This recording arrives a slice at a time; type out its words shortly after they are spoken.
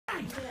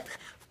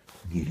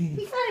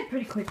He got it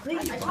pretty quickly.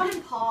 I taught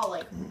him paw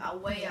like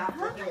way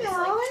after he was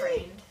like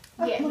trained.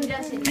 Yeah, he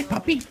doesn't. Hey,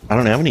 puppy. I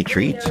don't have any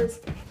treats. He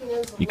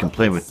knows You can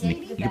play with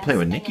Nick. You can play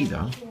with Nicky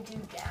though. You can do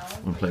down.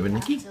 Want to play with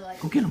Nicky?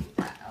 Go get him.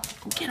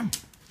 Go get him.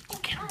 Go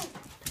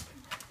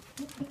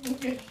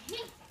get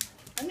him.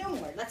 No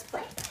more. Let's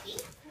play.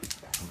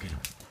 Go get him.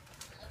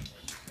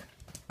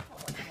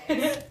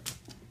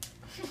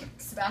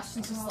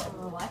 Sebastian's just like,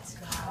 what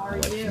are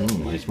you?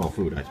 I smell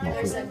food. I smell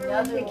There's food.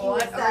 another one.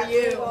 What are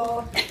you?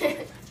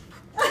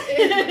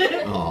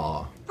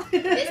 Aw.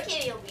 This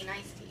kitty will be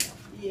nice to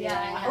you. Yeah,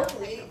 I know.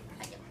 Hopefully.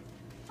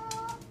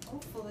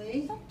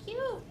 Hopefully. So cute.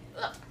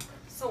 Look.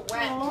 So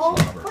wet. Oh.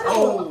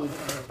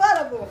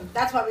 Bada boom.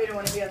 That's why we don't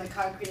want to be on the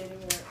concrete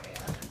anymore.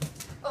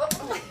 Oh,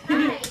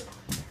 hi.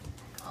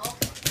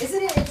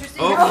 Isn't it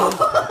interesting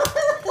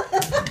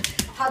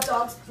how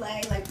dogs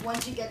play? Like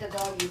once you get the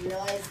dog, you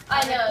realize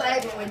I know. Play,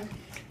 but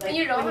When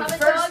you don't have a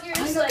first, dog, you're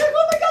just like,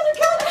 oh my god, they're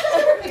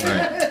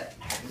killing me.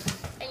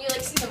 and you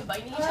like see them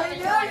biting each other. I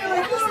know, you're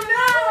like, oh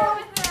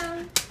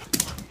no.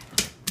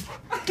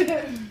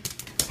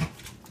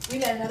 We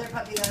got another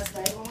puppy last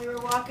night when we were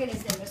walking.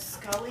 His name was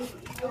Scully.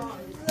 Oh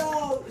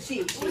no,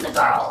 she was a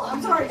girl.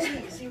 I'm sorry,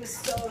 she was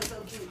so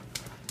cute.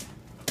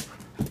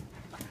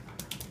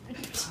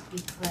 We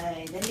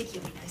play. Then Nicky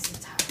will be nice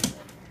and tired.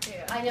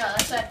 Yeah. I know,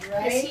 that's what, because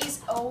Right? he's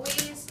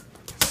always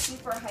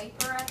super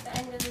hyper at the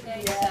end of the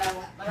day. Yeah.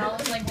 So I'm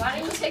always like, why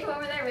don't you take him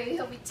over there? Maybe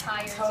he'll be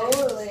tired.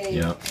 Totally.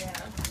 Yep. Yeah.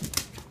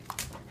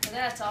 And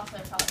then it's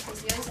awfully problem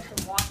because you always have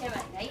to walk him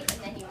at night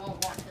and then he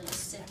won't walk, he'll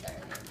just sit there.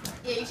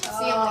 Yeah, you should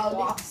see him like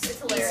walk. It's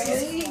hilarious.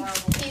 See?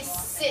 He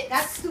sits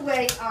That's the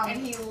way. and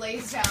he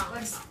lays down.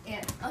 He'll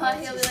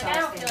He'll be like, I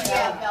don't feel like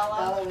Yeah, it.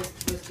 Bella. was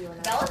doing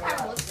that. Bella kind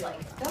of looks like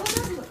Bella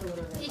does look a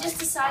little bit. he like just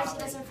decides he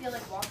Ollie. doesn't feel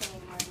like walking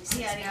anymore. He sits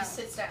Yeah, and he down. just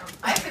sits down.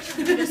 I picture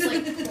him just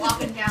like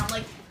walking down.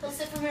 Like he'll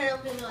sit from here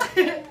and he'll be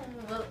like,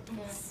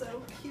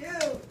 So cute.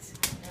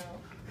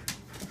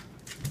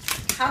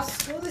 How's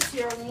school this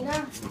year,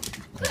 Alina?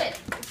 Good.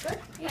 Good.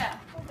 Yeah.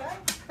 Okay.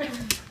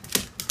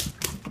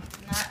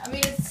 I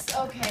mean, it's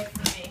okay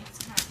for me. It's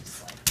kind of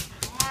just like,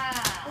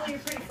 Well, you're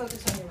pretty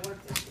focused on your work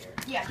this year.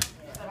 yeah,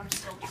 but I'm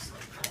still just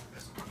like,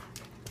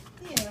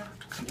 Yeah.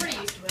 I'm pretty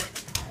used to it.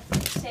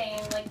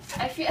 Same. Like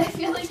I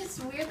feel like it's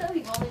weird that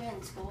we've only been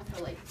in school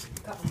for like A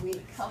couple weeks.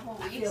 a couple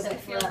weeks. Feels And like it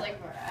feels forever. like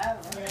forever.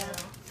 Yeah.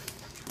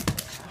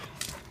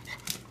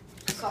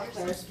 I saw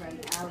Claire's friend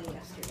Allie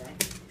yesterday.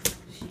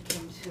 She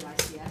came to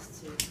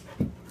ICS to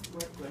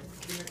work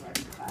with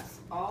kindergarten class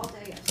all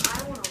day yesterday. I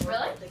want to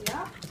Really?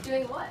 Yeah,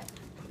 Doing what?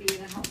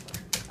 being a helper.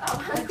 I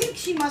Oh. think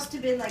she must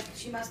have been like,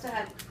 she must have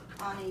had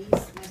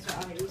Mr.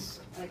 Anais,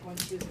 like when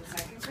she was in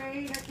second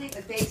grade, I think.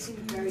 Like they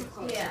seemed very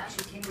close. Yeah. Like,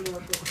 she came to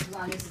work with, because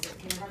Anais is a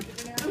kindergarten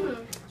teacher now.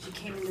 Mhm. She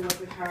came in to work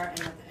with her, and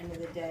at the end of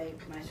the day,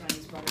 Mr.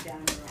 Anais brought her down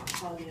and they were all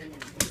hugging, and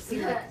it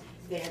seemed like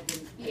they had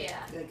been Yeah.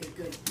 like a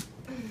good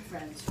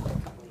friends for a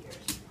couple of years.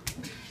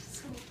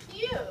 So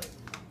cute.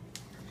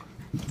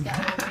 It's got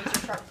little razor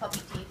sharp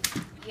puppy teeth.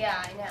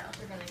 Yeah, I know.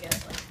 They're gonna get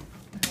like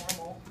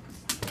normal,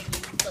 maybe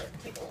like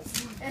tickles.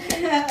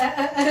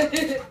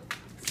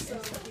 So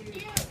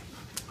cute.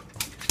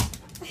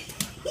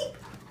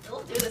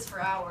 They'll do this for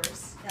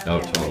hours. Oh,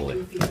 totally.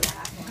 Goofy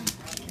laugh on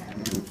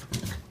camera.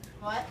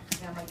 What?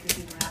 Now my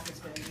goofy laugh is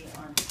going to be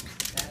on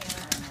that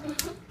camera.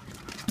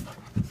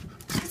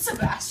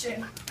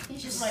 Sebastian.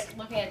 He's just like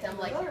looking at them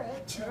like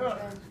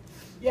children.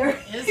 Yeah,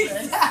 Is this?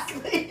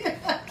 exactly.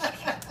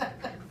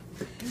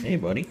 Hey,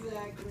 buddy.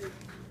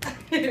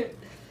 Exactly.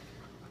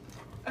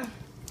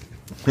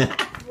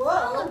 Whoa.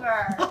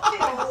 Oliver.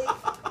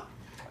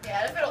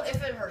 Yeah,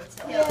 if it hurts,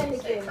 he'll Yeah, say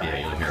Nicky. cry. Yeah,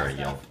 you'll hear a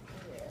yelp.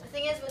 The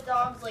thing is with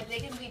dogs, like they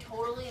can be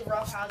totally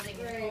roughhousing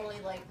and Right. totally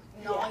like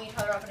gnawing each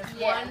other up, and if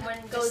Yeah, one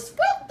when goes, just-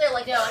 whoop, they're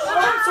like, They're like, oh,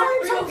 "Ah, I'm sorry,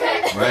 it's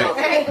okay. Right.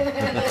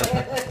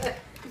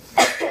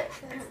 That's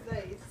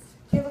nice.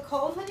 Do you have a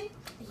cold, honey?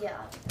 Yeah.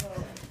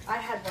 I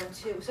had one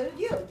too. So did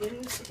you?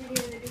 Didn't you in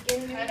the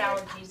beginning? I had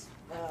allergies.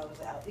 Oh, it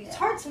was out. It's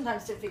hard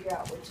sometimes to figure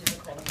out which is a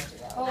cold and which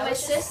is out. Well, That my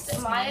was just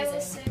sister, Maya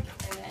was sneezing.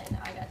 sick, and then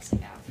I got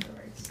sick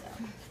afterwards. So.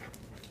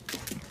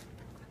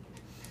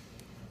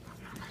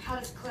 How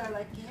does Claire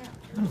like you?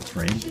 Oh,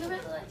 Frank. She really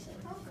likes it.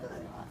 Oh, good.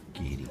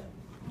 Katie.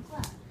 I'm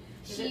glad.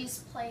 She's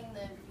playing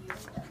the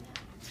violin now.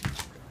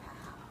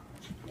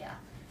 Yeah,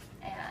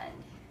 and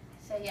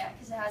so yeah,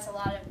 because it has a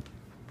lot of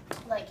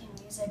like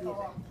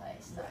musical play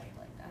stuff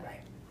like that.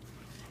 Right.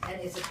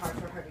 And is it hard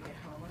for her to get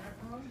home on her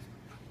own?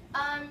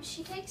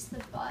 She takes the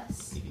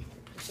bus. Does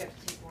she have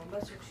to take one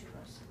bus or two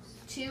buses?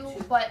 Two,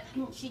 but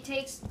she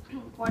takes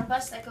one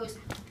bus that goes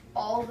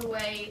all the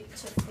way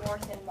to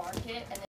 4th and Market, and